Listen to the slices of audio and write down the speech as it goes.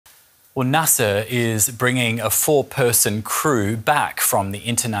Well, NASA is bringing a 4-person crew back from the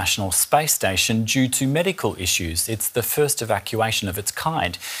International Space Station due to medical issues. It's the first evacuation of its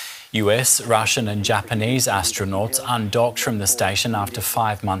kind. US, Russian and Japanese astronauts undocked from the station after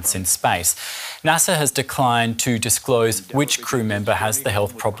 5 months in space. NASA has declined to disclose which crew member has the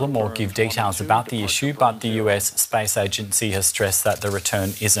health problem or give details about the issue, but the US Space Agency has stressed that the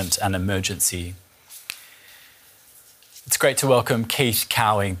return isn't an emergency. It's great to welcome Keith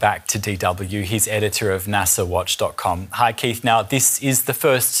Cowing back to DW. He's editor of NASAWatch.com. Hi, Keith. Now, this is the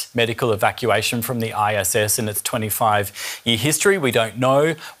first medical evacuation from the ISS in its 25-year history. We don't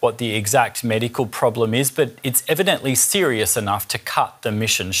know what the exact medical problem is, but it's evidently serious enough to cut the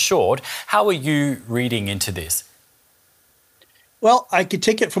mission short. How are you reading into this? Well, I could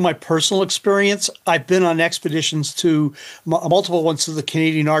take it from my personal experience. I've been on expeditions to multiple ones to the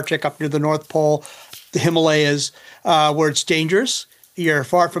Canadian Arctic, up near the North Pole, the Himalayas, where it's dangerous. You're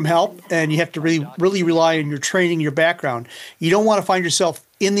far from help, and you have to really rely on your training, your background. You don't want to find yourself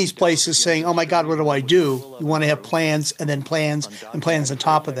in these places saying, oh my God, what do I do? You want to have plans and then plans and plans on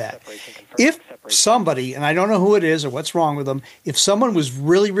top of that. If somebody, and I don't know who it is or what's wrong with them, if someone was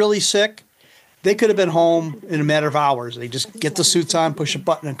really sick, they could have been home in a matter of hours. They just get the suits on, push a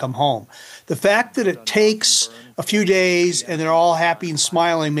button, and come home. The fact that it takes a few days and they're all happy and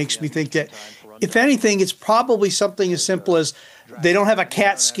smiling makes me think that, if anything, it's probably something as simple as they don't have a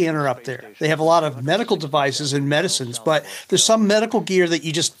CAT scanner up there. They have a lot of medical devices and medicines, but there's some medical gear that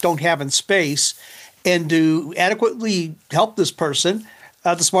you just don't have in space. And to adequately help this person,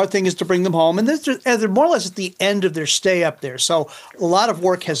 the smart thing is to bring them home. And they're more or less at the end of their stay up there. So a lot of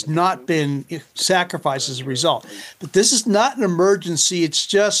work has not been sacrificed as a result. But this is not an emergency. It's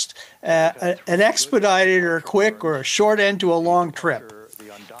just an expedited or a quick or a short end to a long trip.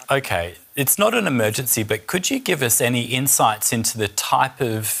 Okay, it's not an emergency, but could you give us any insights into the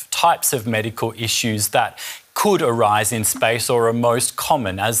types of medical issues that could arise in space or are most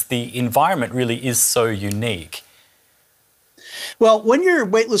common, as the environment really is so unique? Well, when you're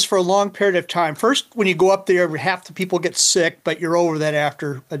weightless for a long period of time, first, when you go up there, half the people get sick, but you're over that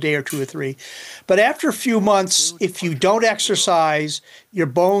after a day or 2 or 3. But after a few months, if you don't exercise, your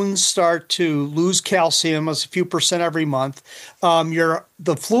bones start to lose calcium, a few percent every month.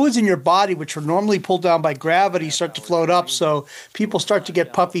 The fluids in your body, which are normally pulled down by gravity, start to float up. So people start to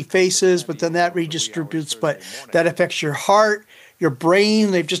get puffy faces, but then that redistributes. But that affects your heart, your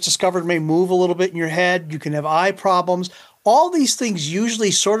brain. They've just discovered may move a little bit in your head. You can have eye problems. All these things usually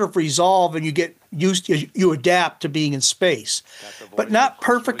sort of resolve, and you adapt to being in space, but not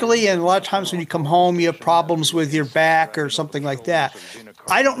perfectly. And a lot of times when you come home, you have problems with your back or something like that.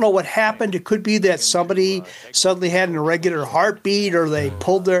 I don't know what happened. It could be that somebody suddenly had an irregular heartbeat, or they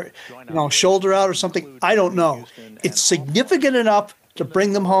pulled their shoulder out or something. I don't know. It's significant enough to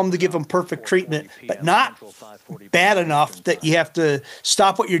bring them home to give them perfect treatment, but not bad enough that you have to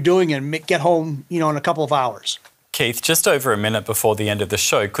stop what you're doing and get home, in a couple of hours. Keith, just over a minute before the end of the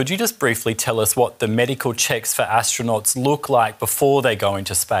show, could you just briefly tell us what the medical checks for astronauts look like before they go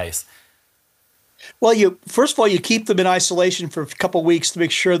into space? Well, first of all, you keep them in isolation for a couple of weeks to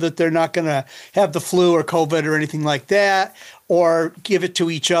make sure that they're not going to have the flu or COVID or anything like that, or give it to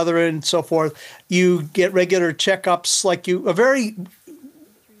each other and so forth. You get regular checkups, a very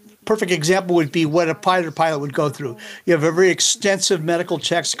perfect example would be what a pilot would go through. You have a very extensive medical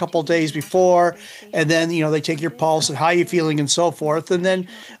checks a couple of days before, and then, they take your pulse and how you're feeling and so forth. And then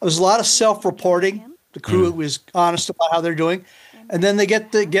there's a lot of self-reporting. The crew is honest about how they're doing. And then they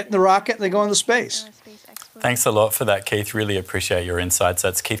get in the rocket and they go into space. Thanks a lot for that, Keith. Really appreciate your insights.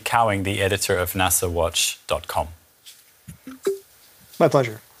 That's Keith Cowing, the editor of NASAWatch.com. My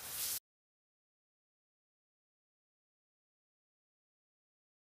pleasure.